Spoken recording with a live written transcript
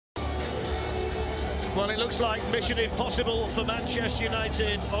Well, it looks like mission impossible for Manchester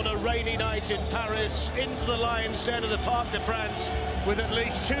United on a rainy night in Paris, into the Lions' Den of the Parc des Princes, with at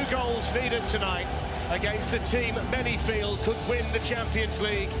least 2 goals needed tonight against a team many feel could win the Champions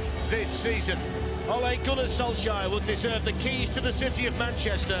League this season. Ole Gunnar Solskjaer would deserve the keys to the city of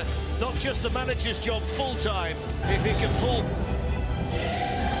Manchester, not just the manager's job full-time, if he can pull...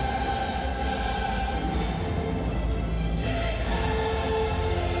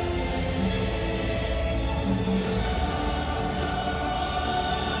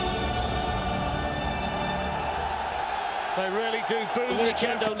 They really do boom the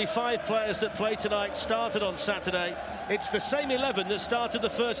weekend. Only 5 players that play tonight started on Saturday. It's the same 11 that started the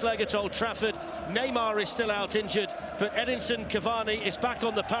first leg at Old Trafford. Neymar is still out injured, but Edinson Cavani is back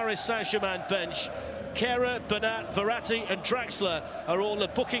on the Paris Saint-Germain bench. Kehrer, Bernat, Verratti and Draxler are all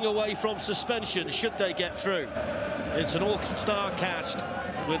booking away from suspension should they get through. It's an all-star cast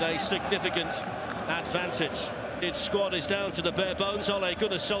with a significant advantage. Its squad is down to the bare bones. Ole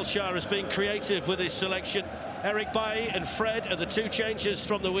Gunnar Solskjaer has been creative with his selection. Eric Bailly and Fred are the 2 changes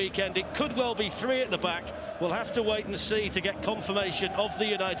from the weekend. It could well be 3 at the back. We'll have to wait and see to get confirmation of the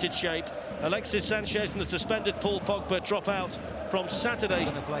United shape. Alexis Sanchez and the suspended Paul Pogba drop out from Saturday.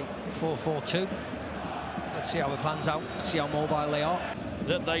 Going to play 4-4-2. Let's see how it pans out. Let's see how mobile they are.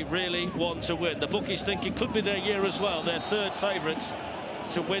 That they really want to win. The bookies think it could be their year as well. They're 3rd favourites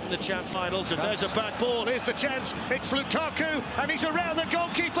to win the champ finals, and there's a bad ball. Here's the chance. It's Lukaku, and he's around the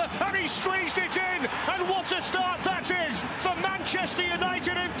goalkeeper, and he squeezed it in. And what a start that is for Manchester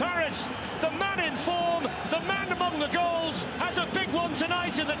United in Paris. The man in form, the man among the goals, has a big one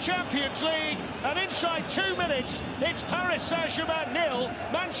tonight in the Champions League. And inside 2 minutes, it's Paris Saint-Germain 0,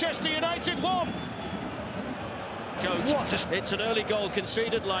 Manchester United 1. It's an early goal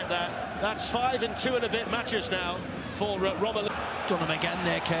conceded like that. That's 5 and 2 and a bit matches now for Romelu. Done him again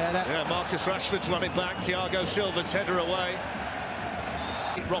there, Kehrer. Yeah, Marcus Rashford's run it back. Thiago Silva's header away.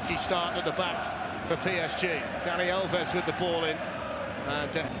 Rocky start at the back for PSG. Dani Alves with the ball in.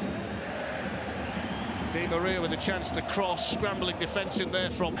 And Di Maria with a chance to cross. Scrambling defence in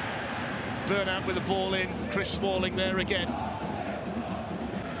there from Bernat with the ball in. Chris Smalling there again.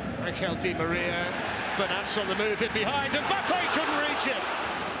 Angel Di Maria. Bernat's on the move in behind, and Mbappe couldn't reach it.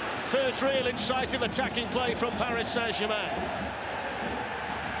 First real incisive attacking play from Paris Saint-Germain.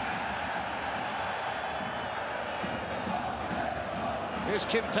 Here's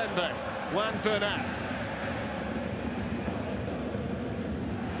Kimpembe, Juan Bernat.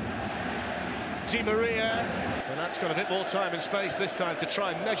 Di Maria. Bernat's got a bit more time and space this time to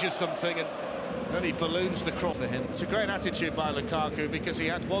try and measure something, and then he balloons the cross for him. It's a great attitude by Lukaku, because he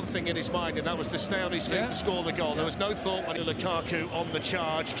had one thing in his mind, and that was to stay on his feet and score the goal. There was no thought when Lukaku on the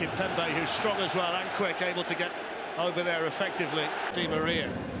charge. Kimpembe, who's strong as well and quick, able to get over there effectively. Di Maria,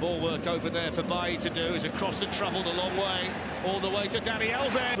 ball work over there for Bailly to do. Is a cross that travelled a long way, all the way to Dani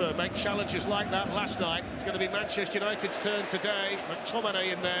Alves. Make challenges like that last night. It's going to be Manchester United's turn today.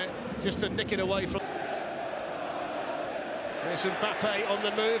 McTominay in there, just to nick it away from... There's Mbappe on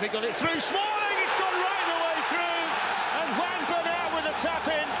the move. He got it through. Smalling, it's gone right the way through. And Juan Bernat with a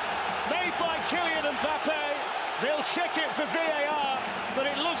tap-in, made by Kylian Mbappe. They'll check it for VAR, but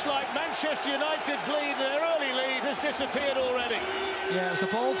it looks like Manchester United's lead, their early lead, has disappeared already. Yeah, it was the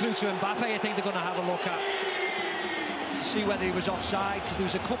ball through to Mbappe. I think they're going to have a look at to see whether he was offside, because there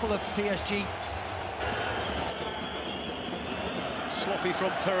was a couple of PSG. Sloppy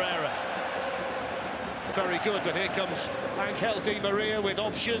from Pereira. Very good, but here comes Angel Di Maria with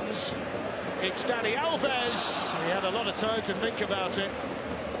options. It's Dani Alves. He had a lot of time to think about it.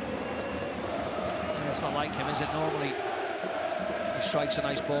 It's not like him, is it? Normally he strikes a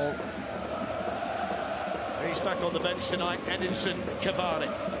nice ball. He's back on the bench tonight, Edinson Cavani.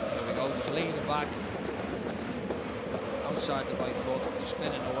 There we go, just leaning back. Outside the right foot,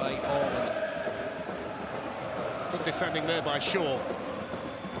 spinning away, always. Good defending there by Shaw.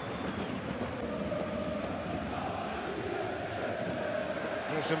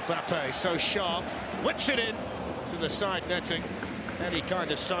 There's Mbappe, so sharp, whips it in to the side netting. Any kind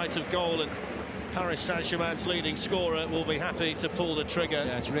of sight of goal, and Paris Saint-Germain's leading scorer will be happy to pull the trigger.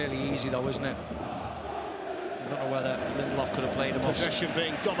 Yeah, it's really easy though, isn't it? I don't know whether Lindelof could have played him off. Possession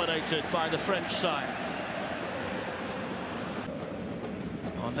being dominated by the French side.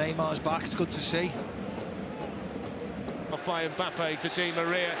 Oh, Neymar's back, it's good to see. Off by Mbappe to Di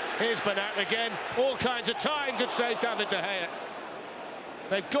Maria. Here's Bernat again, all kinds of time. Good save, David De Gea.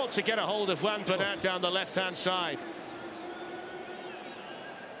 They've got to get a hold of Juan Bernat down the left-hand side.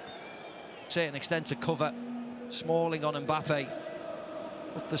 Say an extent to cover Smalling on Mbappe,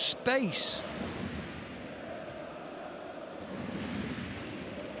 but the space.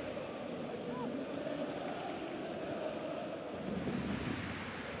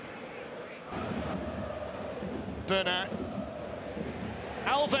 Bernat.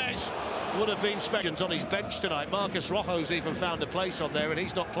 Alves would have been special on his bench tonight. Marcus Rojo's even found a place on there, and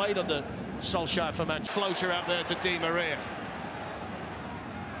he's not played under Solskjaer for Man. Floater out there to Di Maria.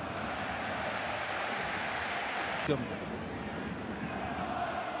 It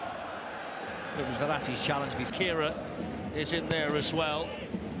was Verratti's challenge before. Kira is in there as well.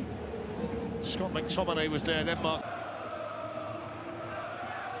 Scott McTominay was there, then Mark.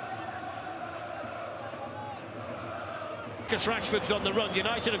 Rashford's on the run.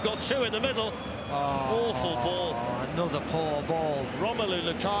 United have got two in the middle. Awful ball. Another poor ball. Romelu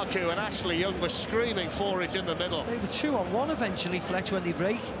Lukaku and Ashley Young were screaming for it in the middle. They were 2-on-1 eventually, Fletch, when they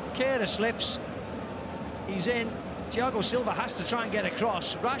break. Kera slips. He's in. Thiago Silva has to try and get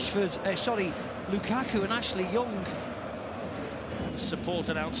across. Lukaku and Ashley Young.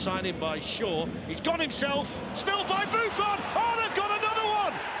 Supported outside him by Shaw. He's got himself. Spilled by Buffon. Oh, they've got another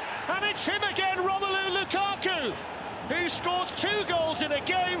one. And it's him again, Romelu Lukaku, who scores 2 goals in a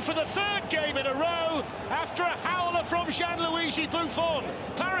game for the 3rd game in a row after a howler from Gianluigi Buffon.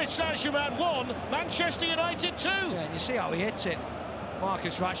 Paris Saint-Germain 1, Manchester United 2. Yeah, and you see how he hits it.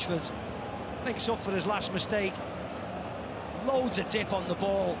 Marcus Rashford makes up for his last mistake. Loads of dip on the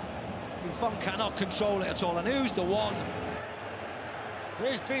ball. Buffon cannot control it at all. And who's the one?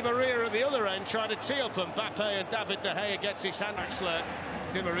 Here's Di Maria at the other end trying to tee up Mbappe, and David De Gea gets his hand.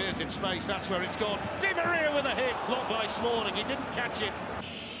 Di Maria's in space, that's where it's gone. Di Maria with a hit, blocked by Smalling, he didn't catch it.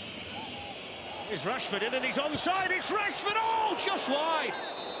 Here's Rashford in and he's onside, it's Rashford, oh, just wide.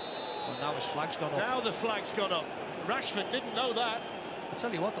 Well, now his flag's gone up. Now the flag's gone up. Rashford didn't know that. I'll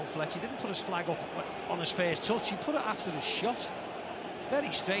tell you what though, Fletch, he didn't put his flag up on his first touch, he put it after the shot.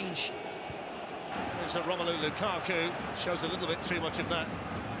 Very strange. There's a Romelu Lukaku, shows a little bit too much of that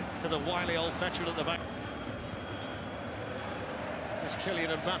to the wily old veteran at the back. There's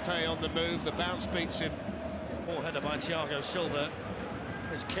Kylian Mbappe on the move, the bounce beats him. Ball header by Thiago Silva.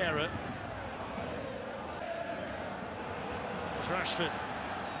 There's Kera. There's Rashford.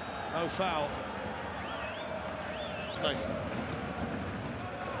 No foul. No.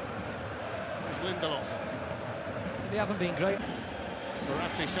 There's Lindelof. They haven't been great.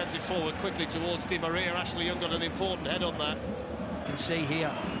 Verratti sends it forward quickly towards Di Maria. Ashley Young got an important head on that. You can see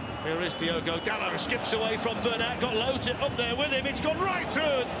here. Here is Diogo Dalot, skips away from Bernat, got loads it up there with him. It's gone right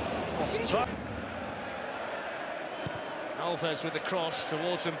through. Alves with the cross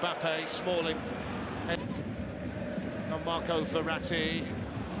towards Mbappe. Smalling. And Marco Verratti.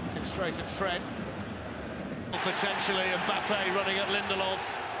 Looking straight at Fred. Potentially Mbappe running at Lindelof.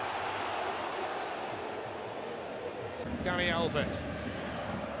 Dani Alves.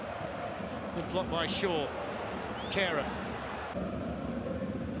 Good block by Shaw. Kera.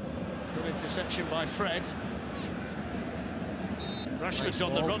 Good interception by Fred. Rashford's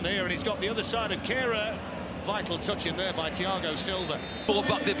on the run here and he's got the other side of Kera. Vital touch in there by Thiago Silva. Au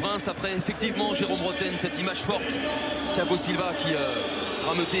Parc des Princes, après effectivement Jérôme Roten, cette image forte. Thiago Silva qui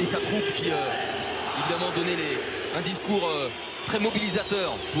rameutait sa troupe, qui évidemment donnait un discours très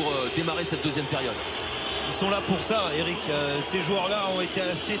mobilisateur pour démarrer cette deuxième période. Ils sont là pour ça, Eric. Ces joueurs-là ont été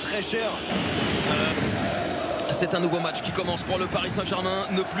achetés très cher. C'est un nouveau match qui commence pour le Paris Saint-Germain.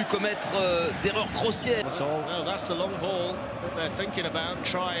 Ne plus commettre d'erreurs grossières. No, that's the long ball that they're thinking about,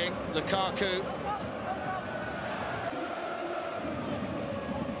 trying. Lukaku.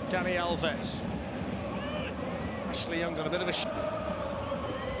 Dani Alves. Ashley Young got a bit of a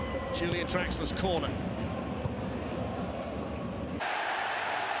Julian Draxler's corner.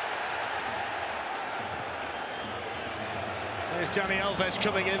 There's Dani Alves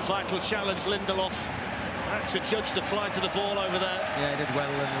coming in, vital challenge, Lindelof. Had to judge the flight of the ball over there. Yeah, he did well,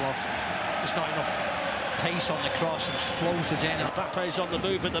 Lindelof. Just not enough pace on the cross and floated in. Mbappe's on the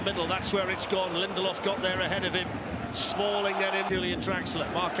move in the middle, that's where it's gone. Lindelof got there ahead of him. Smalling then in, Julian Draxler,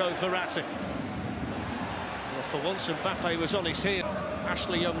 Marco Verratti. Well, for once, Mbappe was on his heel.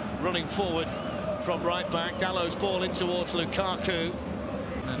 Ashley Young running forward from right back. Dalot's ball in towards Lukaku.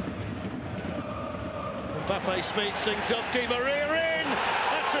 Mbappe speeds things up, Di Maria in!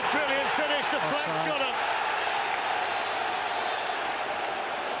 That's a brilliant finish, the flag's got up.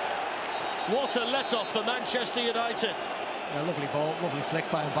 What a let-off for Manchester United. Yeah, lovely ball, lovely flick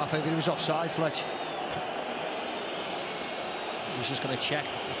by Mbappe, but he was offside, Fletch. He's just going to check,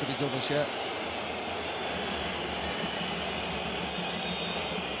 just for the double shirt.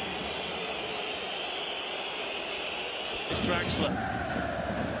 It's Draxler.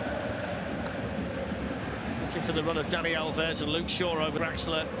 Looking for the run of Dani Alves and Luke Shaw over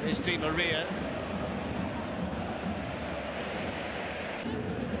Draxler. Here's Di Maria.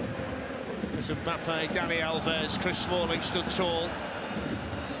 There's Mbappe, Dani Alves, Chris Smalling stood tall.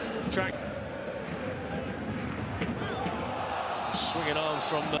 swinging on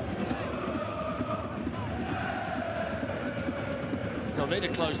from the... They'll need a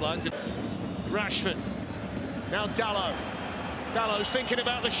clothesline. Rashford. Now Dalot. Dalot's thinking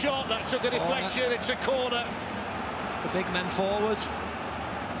about the shot. That took a deflection. It's a corner. The big men forward.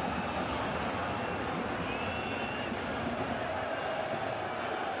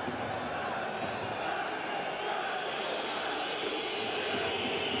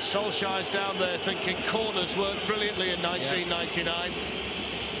 Solskjaer's down there thinking corners worked brilliantly in 1999.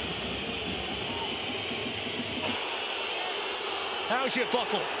 How's your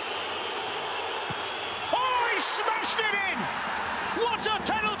bottle? Oh, he smashed it in! What a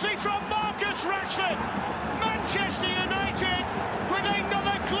penalty from Marcus Rashford! Manchester United with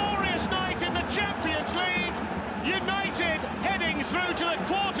another glorious night in the Champions League. United heading through to the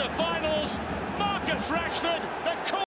quarter-finals. Marcus Rashford,